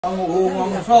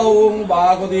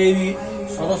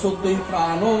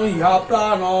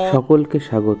সকলকে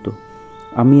স্বাগত।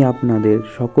 আমি আপনাদের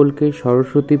সকলকে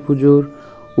সরস্বতী পুজোর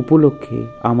উপলক্ষে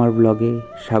আমার ব্লগে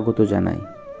স্বাগত জানাই।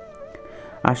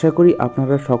 আশা করি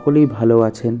আপনারা সকলেই ভালো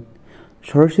আছেন।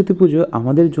 সরস্বতী পুজো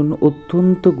আমাদের জন্য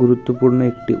অত্যন্ত গুরুত্বপূর্ণ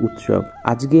একটি উৎসব।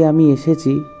 আজকে আমি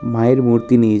এসেছি মায়ের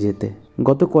মূর্তি নিয়ে যেতে।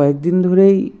 গত কয়েকদিন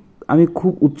ধরেই আমি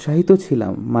খুব উৎসাহিত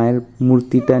ছিলাম মায়ের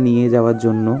মূর্তিটা নিয়ে যাওয়ার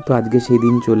জন্য। তো আজকে সেই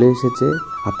দিন চলে এসেছে।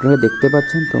 আপনারা দেখতে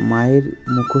পাচ্ছেন তো মায়ের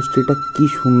মুখশ্রীটা কি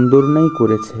সুন্দর নাই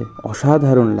করেছে,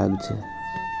 অসাধারণ লাগছে।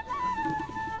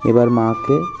 এবার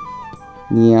মাকে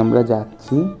নিয়ে আমরা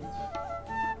যাচ্ছি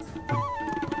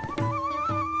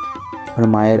আর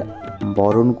মায়ের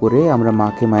বরণ করে আমরা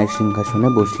মাকে মায়ের সিংহাসনে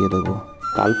বসিয়ে দেবো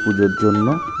কাল পুজোর জন্য।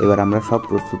 এবার আমরা সব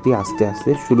প্রস্তুতি আস্তে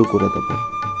আস্তে শুরু করে দেবো।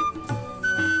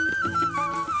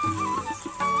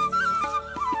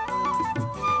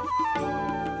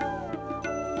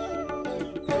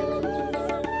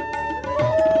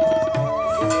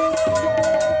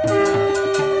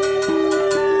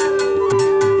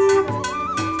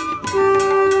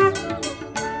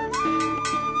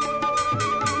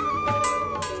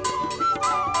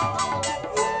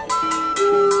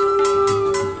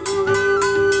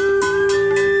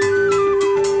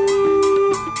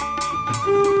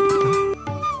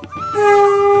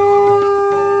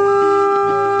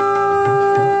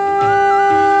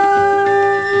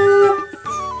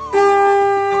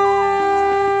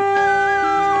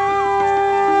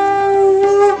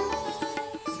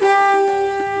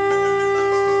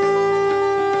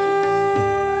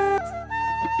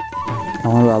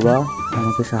 আমার বাবা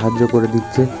আমাকে সাহায্য করে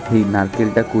দিচ্ছে এই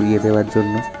নারকেলটা কুড়িয়ে দেওয়ার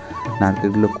জন্য।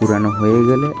 নারকেলগুলো কুড়ানো হয়ে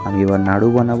গেলে আমি এবার নাড়ু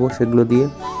বানাবো। সেগুলো দিয়ে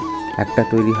একটা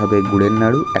তৈরি হবে গুড়ের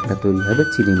নাড়ু, একটা তৈরি হবে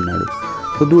চিনির নাড়ু।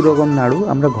 তো দু রকম নাড়ু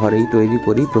আমরা ঘরেই তৈরি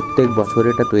করি, প্রত্যেক বছর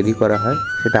এটা তৈরি করা হয়,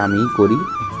 সেটা আমিই করি।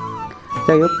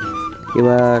 যাই হোক,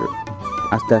 এবার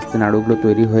আস্তে আস্তে নাড়ুগুলো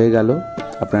তৈরি হয়ে গেল,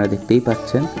 আপনারা দেখতেই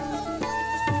পাচ্ছেন।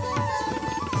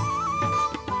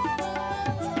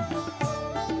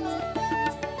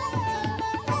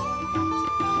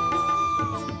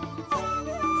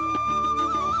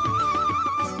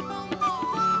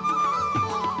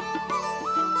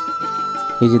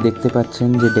 এই যে দেখতে পাচ্ছেন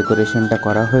যে ডেকোরেশনটা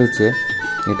করা হয়েছে,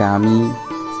 এটা আমি,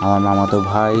 আমার মামাতো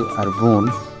ভাই আর বোন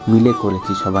মিলে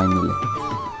করেছি, সবাই মিলে।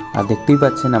 আর দেখতেই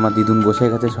পাচ্ছেন আমার দিদুন বসে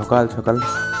গেছে সকাল সকাল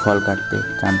ফল কাটতে,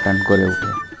 চান টান করে উঠে।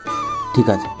 ঠিক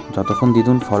আছে, যতক্ষণ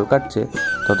দিদুন ফল কাটছে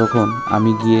ততক্ষণ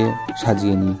আমি গিয়ে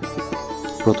সাজিয়ে নিই।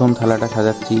 প্রথম থালাটা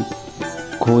সাজাচ্ছি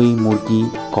খই, মুরগি,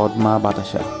 কদমা,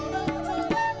 বাতাসা।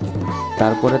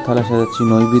 তারপরে থালা সাজাচ্ছি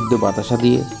নৈবেদ্য বাতাসা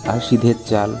দিয়ে আর সিধের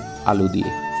চাল, আলু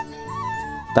দিয়ে।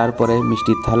 তারপরে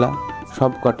মিষ্টির থালা,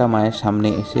 সব কটা মায়ের সামনে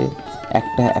এসে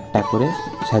একটা একটা করে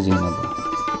সাজিয়ে নেব।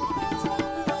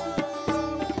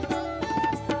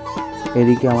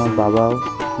 এদিকে আমার বাবাও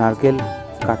নারকেল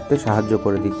কাটতে সাহায্য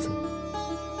করে দিচ্ছে।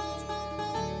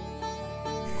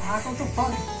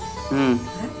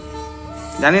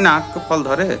 জানি না আখ ফল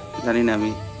ধরে, জানি না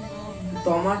আমি।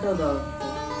 টমেটো দাও,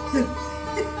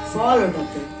 ফল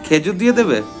ওটাতে খেজুর দিয়ে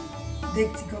দেবে।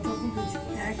 দেখছি কত দিয়েছি,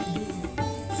 1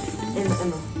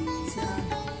 2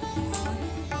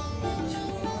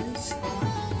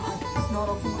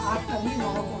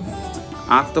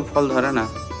 আখ তো ফল ধরে না।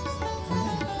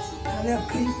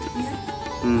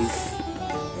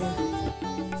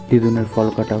 দিদুনের ফল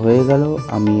কাটা হয়ে গেল।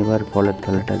 আমি এবার ফলের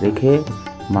থালাটা রেখে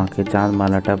মাকে চাঁদ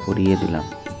মালাটা পরিয়ে দিলাম।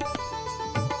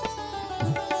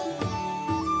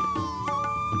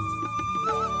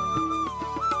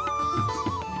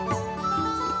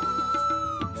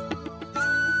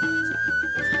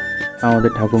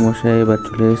 আমাদের ঠাকুরমশাই এবার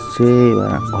চলে এসছে।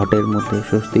 এবার ঘটের মধ্যে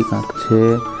স্বস্তিক আঁকছে,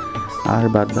 আর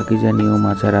বাদ বাকি যা নিয়ম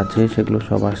আচার আছে সেগুলো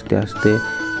সব আস্তে আস্তে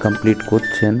কমপ্লিট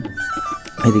করছেন।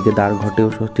 এদিকে দ্বার ঘটেও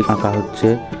স্বস্তিক আঁকা হচ্ছে।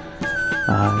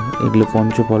 আর এগুলো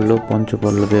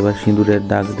পঞ্চপল্লবে এবার সিঁদুরের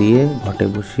দাগ দিয়ে ঘটে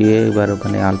বসিয়ে এবার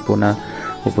ওখানে আলপনা,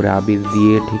 উপরে আবির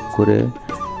দিয়ে ঠিক করে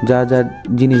যা যা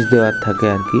জিনিস দেওয়ার থাকে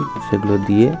আর কি, সেগুলো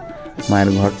দিয়ে মায়ের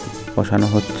ঘট বসানো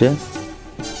হচ্ছে।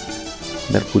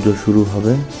 এবার পুজো শুরু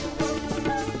হবে।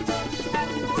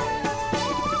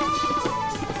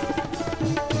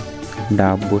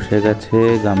 ডাব বসে গেছে,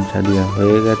 গামছা দেওয়া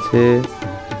হয়ে গেছে।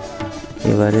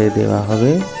 এবারে দেওয়া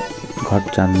হবে ঘট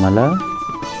চাঁদমালা।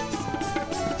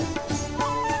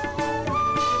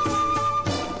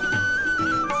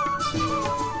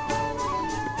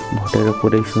 ঘটের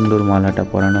ওপরেই সুন্দর মালাটা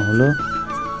পরানো হলো।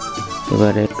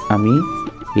 এবারে আমি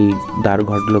এই দ্বার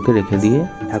ঘটগুলোকে রেখে দিয়ে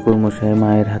ঠাকুরমশাই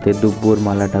মায়ের হাতে দুব্বর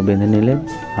মালাটা বেঁধে নিলেন,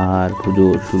 আর পুজো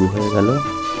শুরু হয়ে গেল।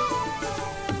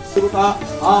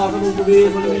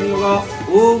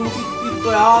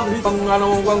 গঙ্গা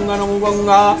নমো গঙ্গা নমো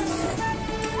গঙ্গা।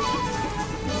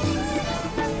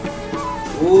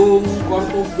 ওম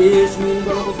কর্তব্যেস্মিন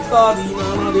গণপত্যাদি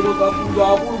নানা দেবতা পূজা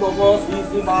পূর্বক শ্রী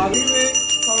শ্রী বাড়ি।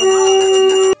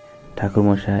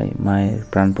 ঠাকুরমশাই মায়ের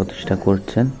প্রাণ প্রতিষ্ঠা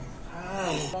করছেন।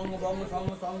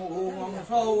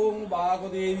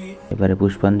 এবারে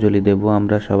পুষ্পাঞ্জলি দেব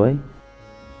আমরা সবাই।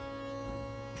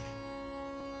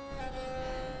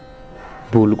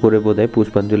 ভুল করে বোধহয়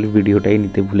পুষ্পাঞ্জলির ভিডিওটাই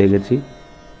নিতে ভুলে গেছি।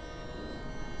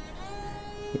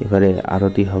 এবারে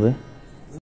আরতি হবে।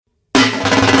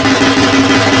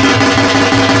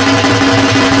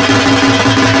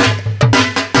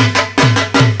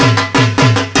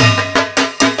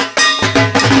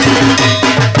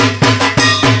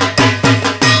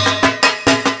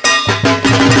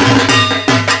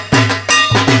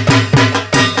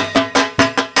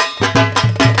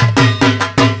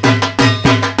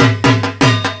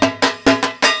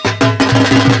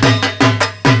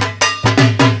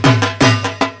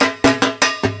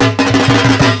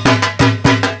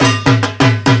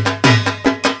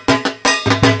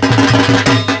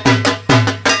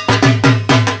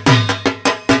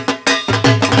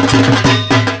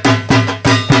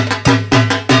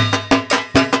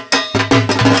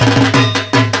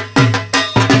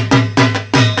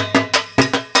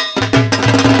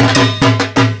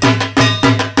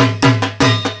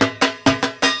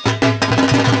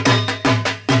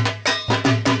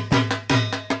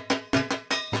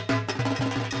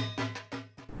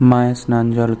 মায়ের স্নান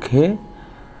জল খেয়ে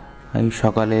এই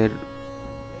সকালের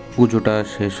পুজোটা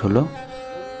শেষ হলো।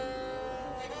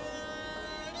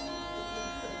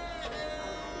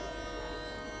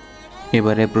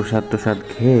 এবারে প্রসাদ প্রসাদ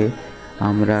খেয়ে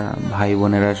আমরা ভাই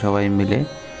বোনেরা সবাই মিলে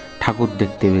ঠাকুর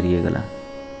দেখতে বেরিয়ে গেলাম।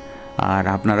 আর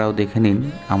আপনারাও দেখে নিন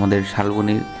আমাদের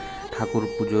শালবনির ঠাকুর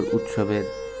পুজোর উৎসবের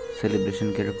সেলিব্রেশন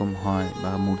কীরকম হয়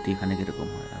বা মূর্তি এখানে কীরকম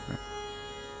হয়। আপনার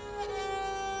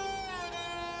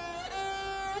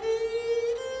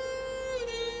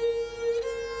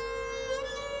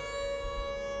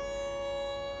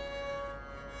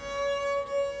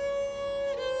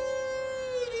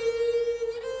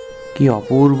কি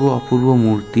অপূর্ব অপূর্ব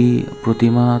মূর্তি,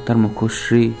 প্রতিমা, তার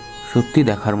মুখশ্রী সত্যি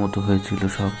দেখার মতো হয়েছিল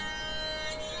সব।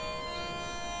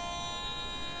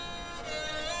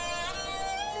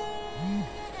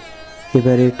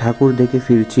 এবারে ঠাকুর দেখে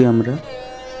ফিরছি আমরা।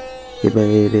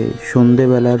 এবারে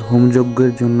সন্ধেবেলার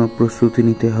হোমযজ্ঞের জন্য প্রস্তুতি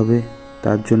নিতে হবে,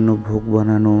 তার জন্য ভোগ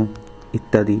বানানো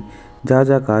ইত্যাদি যা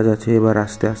যা কাজ আছে এবার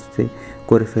আস্তে আস্তে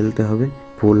করে ফেলতে হবে।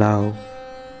 পোলাও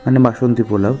মানে বাসন্তী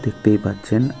পোলাও দেখতেই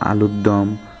পাচ্ছেন, আলুর দম,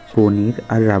 পনির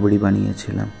আর রাবড়ি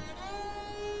বানিয়েছিলাম।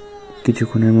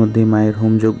 কিছুক্ষণের মধ্যে মায়ের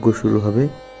হোমযজ্ঞ শুরু হবে।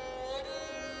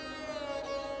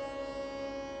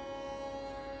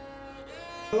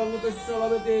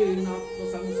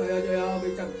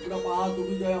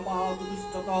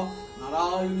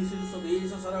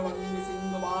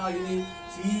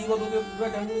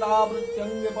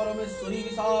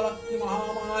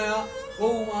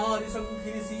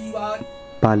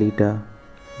 পালিটা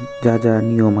যা যা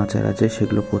নিয়ম আচার আছে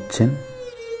সেগুলো করছেন।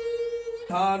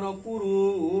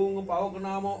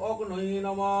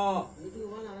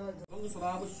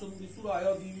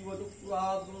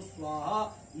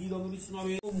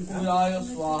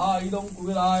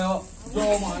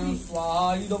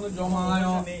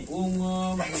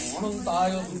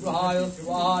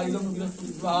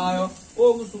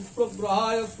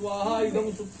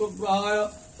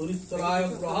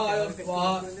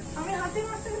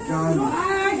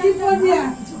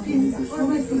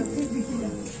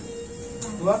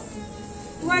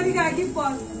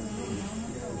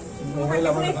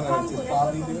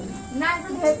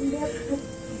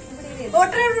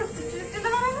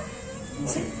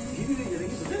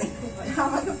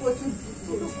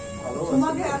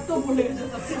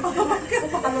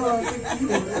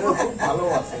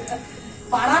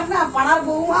 পাড়ার না পাড়ার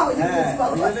বৌমা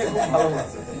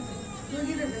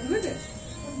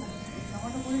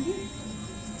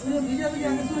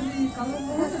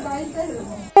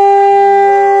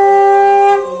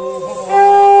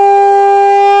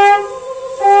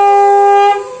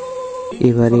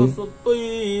এবারে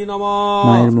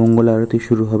মায়ের মঙ্গল আরতি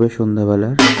শুরু হবে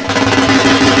সন্ধ্যাবেলার।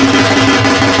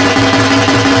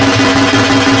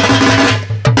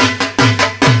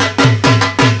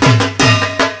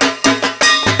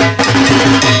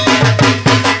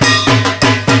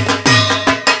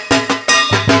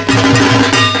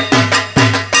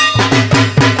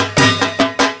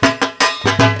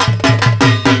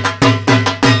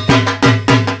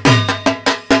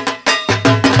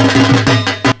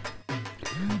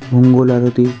 মঙ্গল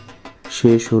আরতি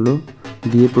শেষ হলো,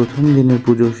 দিয়ে প্রথম দিনের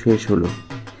পুজো শেষ হলো।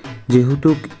 যেহেতু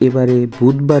এবারে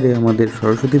বুধবারে আমাদের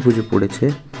সরস্বতী পুজো পড়েছে,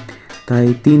 তাই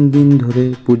 3 দিন ধরে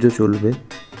পুজো চলবে।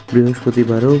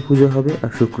 বৃহস্পতিবারেও পুজো হবে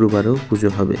আর শুক্রবারেও পুজো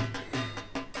হবে।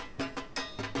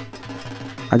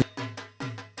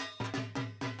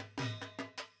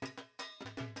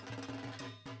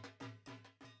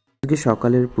 আজকে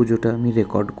সকালের পুজোটা আমি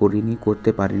রেকর্ড করতে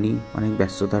পারিনি অনেক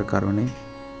ব্যস্ততার কারণে,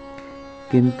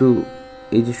 কিন্তু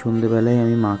এই যে সন্ধেবেলায়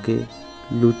আমি মাকে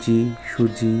লুচি,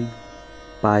 সুজি,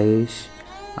 পায়েস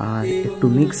আর একটু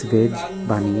মিক্স ভেজ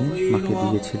বানিয়ে মাকে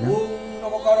দিয়েছিলাম।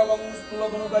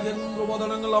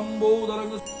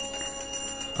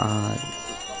 আর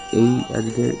এই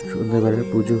আজকে সন্ধ্যাবেলার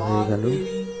পুজো হয়ে গেল।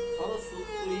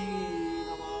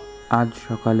 আজ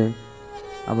সকালে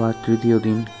আবার তৃতীয়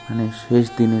দিন, মানে শেষ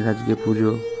দিনের আজকে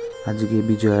পুজো। আজকে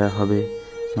বিজয়া হবে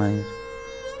মায়ের।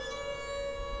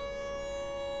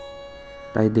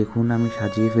 তাই দেখুন আমি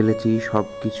সাজিয়ে ফেলেছি সব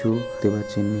কিছু। দেখতে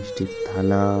পাচ্ছেন মিষ্টির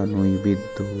থালা,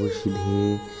 নৈবেদ্য, সিধে,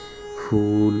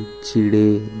 ফুল, চিড়ে,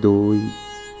 দই,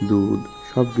 দুধ,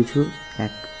 সব কিছু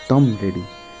একদম রেডি।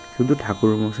 শুধু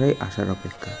ঠাকুরমশাই আসার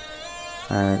অপেক্ষা।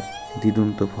 আর দিদুন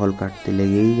তো ফল কাটতে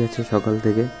লেগেই গেছে সকাল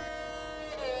থেকে।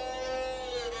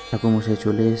 ঠাকুরমশাই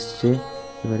চলে এসছে,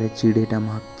 এবারে চিড়েটা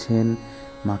মাখছেন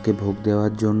মাকে ভোগ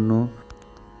দেওয়ার জন্য।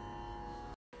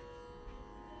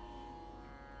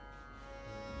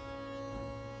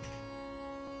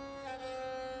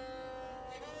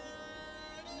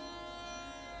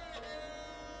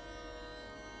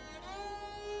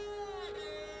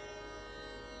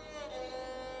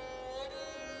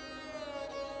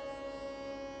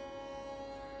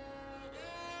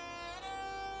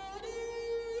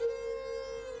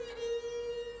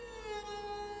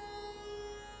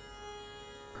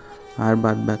 আর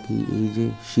বাদ বাকি এই যে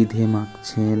সিধে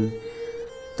মাখছেন,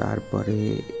 তারপরে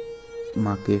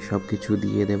মাকে সব কিছু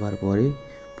দিয়ে দেবার পরে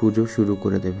পুজো শুরু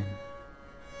করে দেবেন।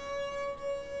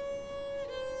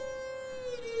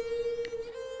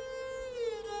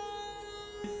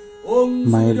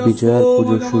 মায়ের বিজয়ার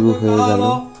পুজো শুরু হয়ে গেল।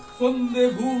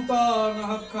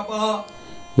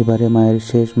 এবারে মায়ের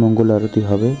শেষ মঙ্গল আরতি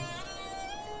হবে।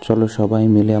 চলো সবাই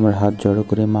মিলে আমরা হাত জড়ো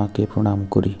করে মাকে প্রণাম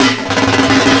করি।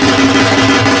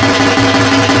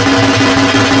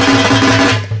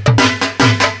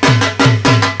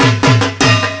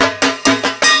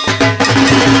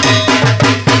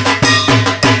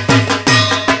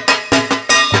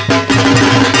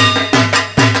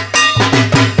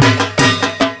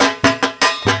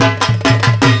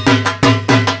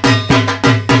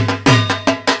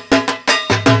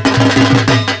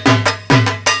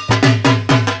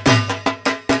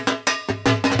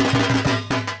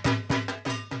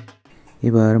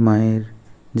 এবার মায়ের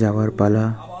যাওয়ার পালা।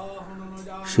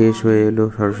 শেষ হয়ে এলো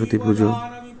সরস্বতী পুজো।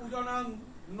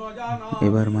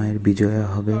 এবার মায়ের বিজয়া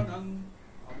হবে।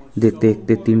 দেখতে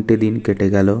দেখতে 3টে দিন কেটে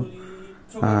গেল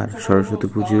আর সরস্বতী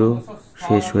পুজো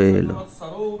শেষ হয়ে এলো,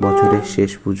 বছরের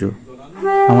শেষ পুজো।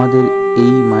 আমাদের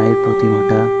এই মায়ের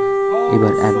প্রতিমাটা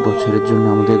এবার 1 বছরের জন্য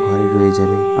আমাদের ঘরে রয়ে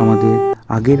যাবে। আমাদের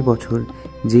আগের বছর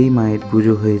যেই মায়ের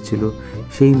পুজো হয়েছিল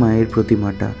সেই মায়ের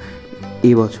প্রতিমাটা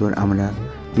এই বছর আমরা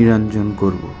নিরঞ্জন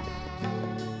করব।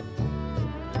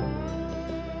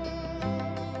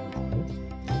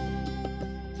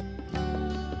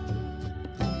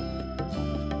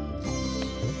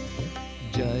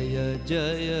 जय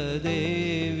जय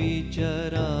देवी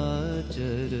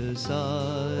चराचर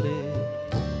सारे,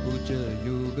 उच्च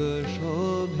युग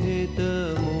शोभित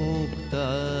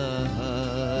मुक्ताहारे,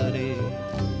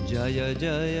 जय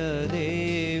जय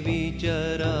देवी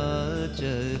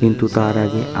चराचर। কিন্তু তার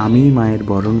আগে আমি মায়ের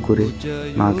বরণ করে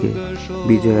মাকে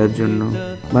বিজয়ার জন্য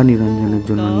বা নিরঞ্জনের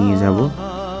জন্য নিয়ে যাব।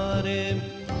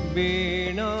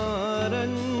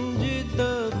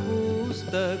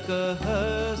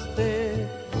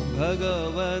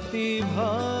 भगवती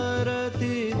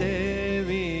भारती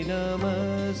देवी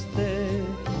नमस्ते,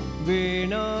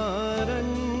 वीणारंजित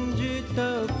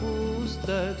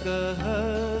पुस्तक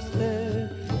हस्ते,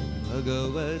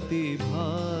 भगवती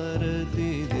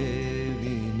भारती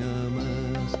देवी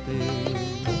नमस्ते।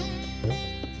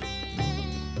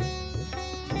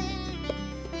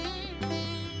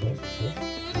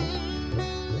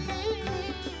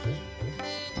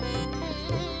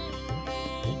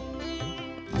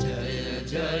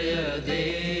 जय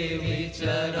देवी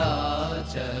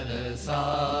चराचर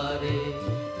सारे,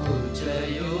 उच्च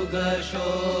युग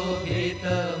शोभित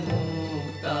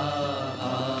मुक्ताहारे।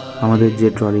 আমাদের যে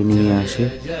ট্রলি নিয়ে আসে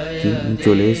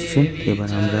চলে এসছেন। এবার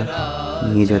আমরা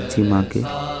নিয়ে যাচ্ছি মাকে।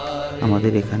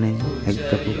 আমাদের এখানে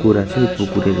একটা পুকুর আছে, ওই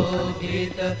পুকুরের ওখানে।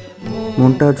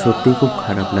 মনটা সত্যিই খুব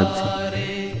খারাপ লাগছে।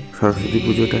 সরস্বতী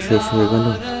পুজোটা শেষ হয়ে গেল,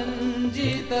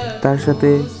 তার সাথে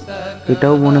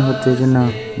এটাও মনে হচ্ছে যে না,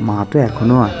 মা তো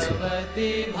এখনও আছে।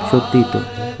 সত্যিই তো,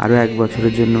 আরও 1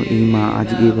 বছরের জন্য এই মা, আজ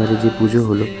এবারে যে পুজো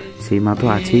হলো সেই মা তো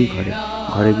আছেই ঘরে।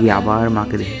 ঘরে গিয়ে আবার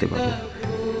মাকে দেখতে পাবো,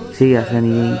 সেই আশা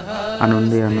নিয়েই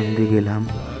আনন্দে আনন্দে গেলাম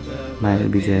মায়ের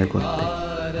বিজয়া করতে।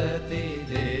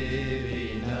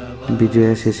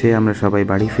 বিজয়া শেষে আমরা সবাই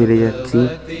বাড়ি ফিরে যাচ্ছি।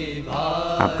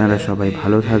 আপনারা সবাই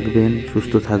ভালো থাকবেন,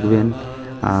 সুস্থ থাকবেন,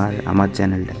 আর আমার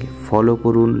চ্যানেলটাকে ফলো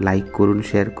করুন, লাইক করুন,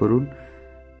 শেয়ার করুন।